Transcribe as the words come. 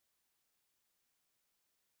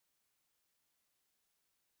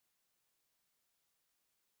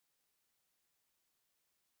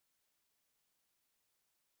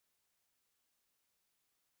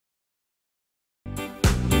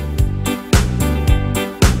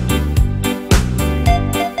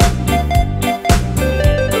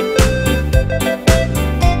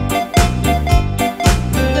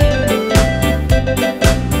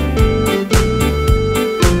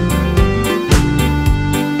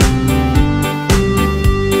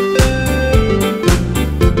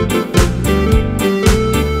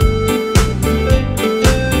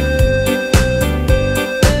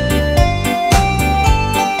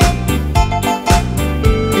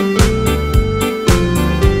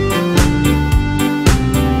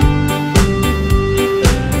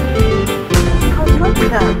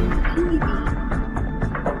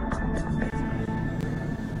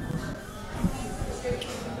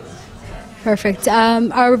Perfect.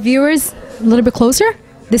 Our viewers, a little bit closer.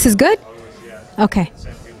 This is good? Okay.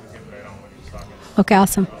 Okay,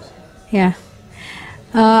 awesome. Yeah.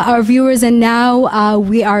 Our viewers, and now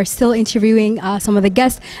we are still interviewing some of the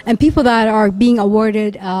guests and people that are being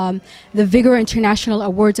awarded the Vigor International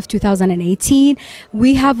Awards of 2018.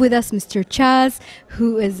 We have with us Mr. Chaz,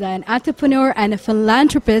 who is an entrepreneur and a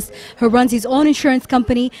philanthropist who runs his own insurance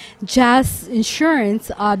company, Jazz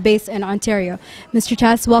Insurance, based in Ontario. Mr.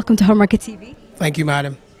 Chaz, welcome to Hormarka TV. Thank you,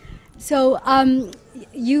 madam. So,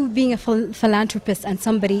 you being a philanthropist and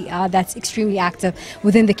somebody that's extremely active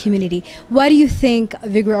within the community, why do you think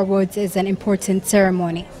Vigor Awards is an important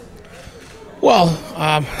ceremony? Well,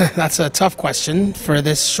 that's a tough question for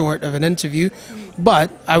this short of an interview, but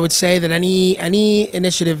I would say that any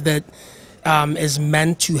initiative that is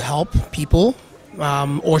meant to help people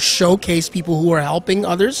or showcase people who are helping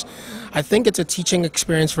others, I think it's a teaching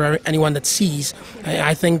experience for anyone that sees.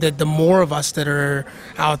 I think that the more of us that are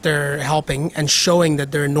out there helping and showing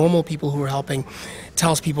that there are normal people who are helping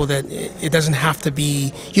tells people that it doesn't have to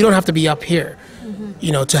be, you don't have to be up here,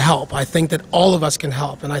 you know, to help. I think that all of us can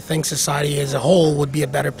help, and I think society as a whole would be a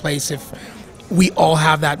better place if we all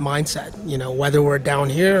have that mindset, you know, whether we're down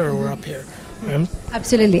here or we're up here.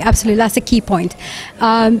 Absolutely, absolutely. That's a key point.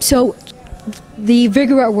 So the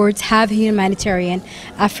Vigor Awards have humanitarian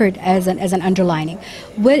effort as an underlining.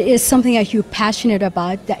 What is something that you're passionate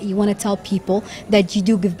about that you want to tell people that you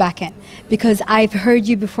do give back in? Because I've heard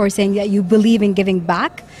you before saying that you believe in giving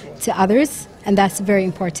back to others, and that's very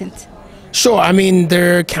important. Sure. I mean,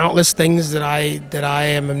 there are countless things that I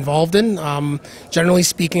am involved in. Generally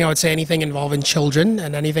speaking, I would say anything involving children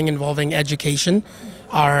and anything involving education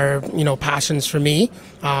are, you know, passions for me.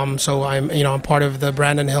 So I'm part of the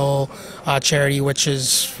Brandon Hill charity, which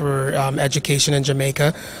is for education in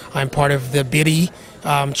Jamaica. I'm part of the Biddy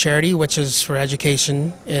charity, which is for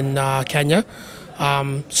education in Kenya.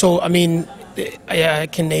 So I mean, I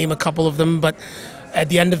can name a couple of them, but at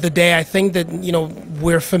the end of the day, I think that, you know,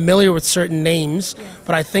 we're familiar with certain names,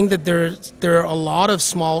 but I think that there are a lot of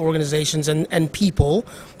small organizations and people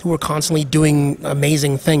who are constantly doing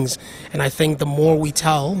amazing things. And I think the more we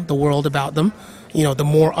tell the world about them, you know, the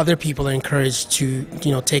more other people are encouraged to,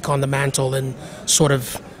 you know, take on the mantle and sort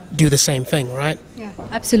of do the same thing, right? Yeah,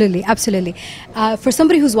 absolutely, absolutely. For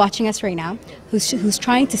somebody who's watching us right now, who's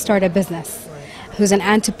trying to start a business, who's an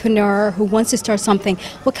entrepreneur, who wants to start something,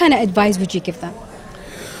 what kind of advice would you give them?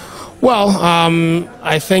 Well,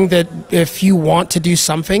 I think that if you want to do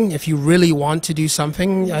something, if you really want to do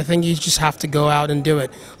something, I think you just have to go out and do it.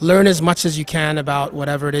 Learn as much as you can about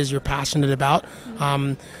whatever it is you're passionate about.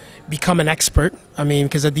 Become an expert. I mean,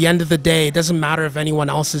 because at the end of the day, it doesn't matter if anyone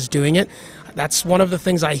else is doing it. That's one of the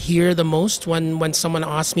things I hear the most when someone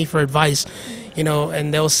asks me for advice, you know,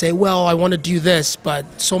 and they'll say, well, I want to do this,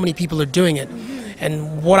 but so many people are doing it.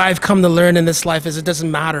 And what I've come to learn in this life is it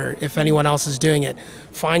doesn't matter if anyone else is doing it.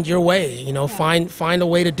 Find your way, you know, find a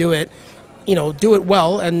way to do it, you know, do it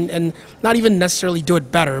well, and not even necessarily do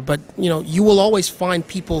it better, but, you know, you will always find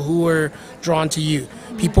people who are drawn to you.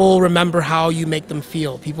 People remember how you make them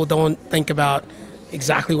feel. People don't think about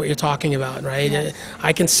exactly what you're talking about, right?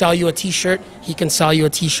 I can sell you a t-shirt, he can sell you a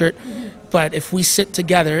t-shirt, but if we sit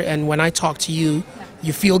together and when I talk to you,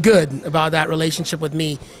 you feel good about that relationship with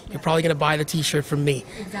me, you're probably going to buy the t-shirt from me.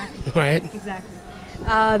 Exactly. Right?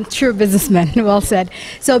 Exactly. True businessman, well said.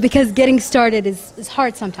 So because getting started is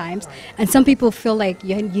hard sometimes, and some people feel like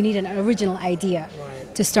you need an original idea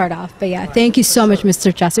to start off. But yeah, thank you so much,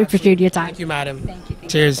 Mr. Chas. I appreciate your time. Thank you, madam. Thank you.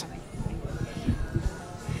 Cheers.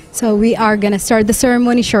 So we are going to start the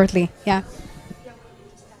ceremony shortly. Yeah.